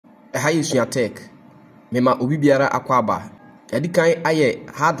Ehayesua tech mema obi biara akwaba edikan aye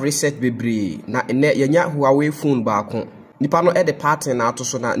hard reset bebre na ene yenya Huawei phone baako nipa no e de pattern na ato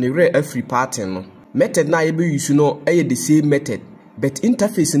so na ne re afri pattern no method na ye be use no e the same method but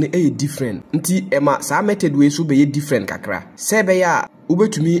interface no e different nti ema sa method we so be different kakra se be ya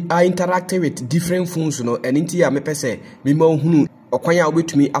ubetumi a interact with different phones no and nti ya mepese mema ohunu okwan ya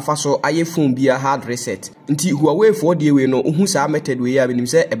obetumi afaso aye phone bia hard reset nti Huawei for de we no ohu sa method we ya benim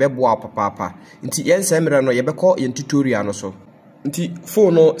se ebeboa papa nti yense mere no yebekọ yen tutorial no so nti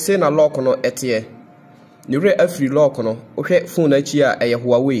phone no say na lock no etie ne re afri lock no ohwe phone achi a eye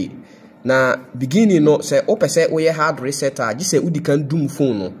Huawei na beginning no se opese we hard reset a gise udikan dum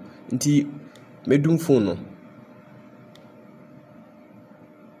phone no nti medum phone no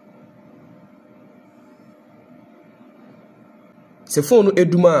se phone no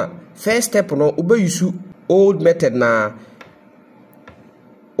eduma first step no ube use old method na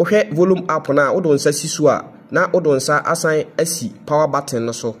ohwe volume up na odonsa sisu a na odonsa asan asi power button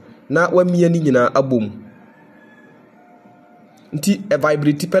no so na wamia ni nyina abom nti e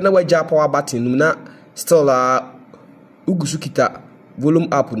vibrate pe na waja power button num na still ugusu kita volume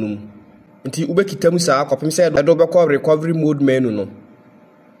up num nti ube kita musa akopem se do be call recovery mode menu no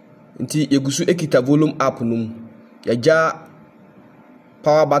nti egusu ekita volume up num yaja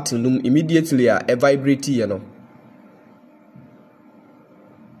power button num immediately a vibrate ye no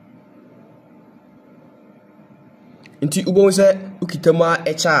nti ubon se ukitama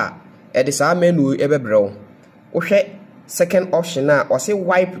echa e de sa menu ebebrew ohwe second option na o say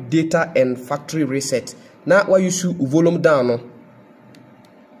wipe data and factory reset na wa use volume down no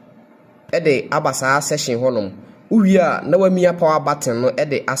e de abasa session honom uwi a na wa mia power button no e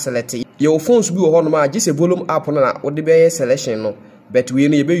de select your phones bi wo honom a gise volume up na wo de be selection no but we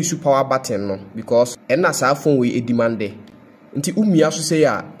no ye be use power button no because na sa phone we e demand nti umia so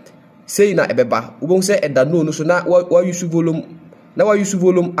say na ebeba ubon say eda no so na wa use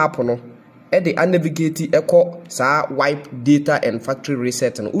volume up no e de navigate echo sa wipe data and factory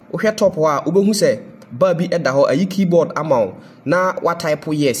reset no uhwe top ho a ubehu say ba bi eda ho ayi keyboard amount na what type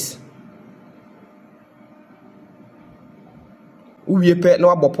yes uwie pe na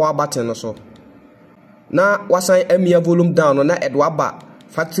wabɔ power button no so na wasan amia volume down no na edwaba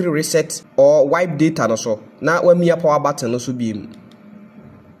factory reset or wipe data no so na wamia power button no so biem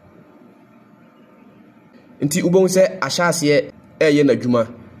nti ubon se ahyase eye na dwuma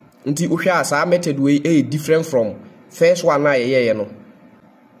nti uhwe asa method we different from first one na ye no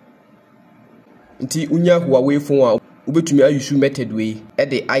nti unya Huawei phone a ubetumi ayusu method we e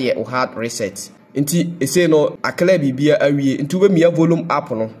de aye o hard reset nti ese no akla bibia awie nti ubemia volume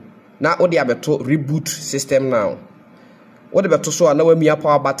up no na odi abeto reboot system now odi beto so na wamia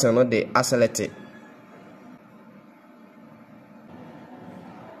power button no de select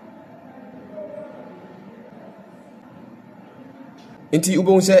nti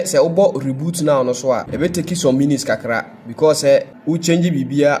ubon se obo reboot now no so a e be take some minutes kakra because we change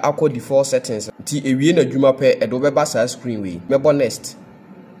bibia akọ default settings nti ewie na dwuma pe e do be ba sa screen we mebo next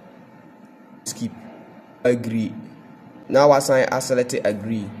skip agree now wasan select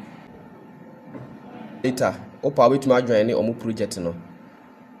agree later opa wetuma join ni omo project no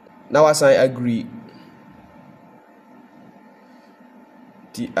now wasan agree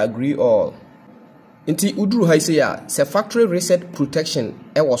the agree all nti uduru ha ise ya se factory reset protection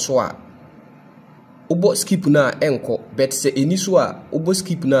e wo so a obo skip na enko but se eniso a obo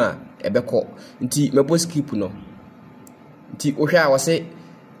skip na ebeko nti mebo skip no nti ohwe a wose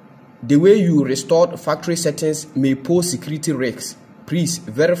the way you restored factory settings may pose security risks. Please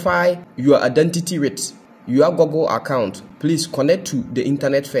verify your identity with your Google account. Please connect to the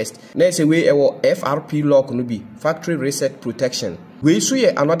internet first. Next way our FRP lock no be factory reset protection. We so ye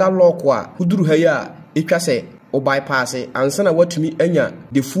another lock wa huduru ha ya etwa se o bypass ansa na watumi anya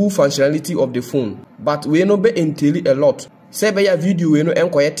the full functionality of the phone. But we no be entail a lot. Say be ya video we no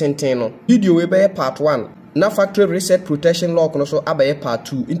enkoye tenten no. Video we be part 1. Na factory reset protection lock no so abaye part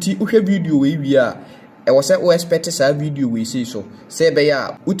 2 nti uhwe video we wi a e wo se o expect sa video we see so say be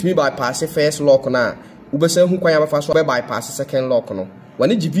ya utimi bypass first lock na ubesa hu kwan ya bafa so be bypass second lock no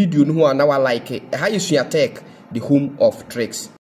wane gi video no ho na wa like e ha yesua tech the home of tricks.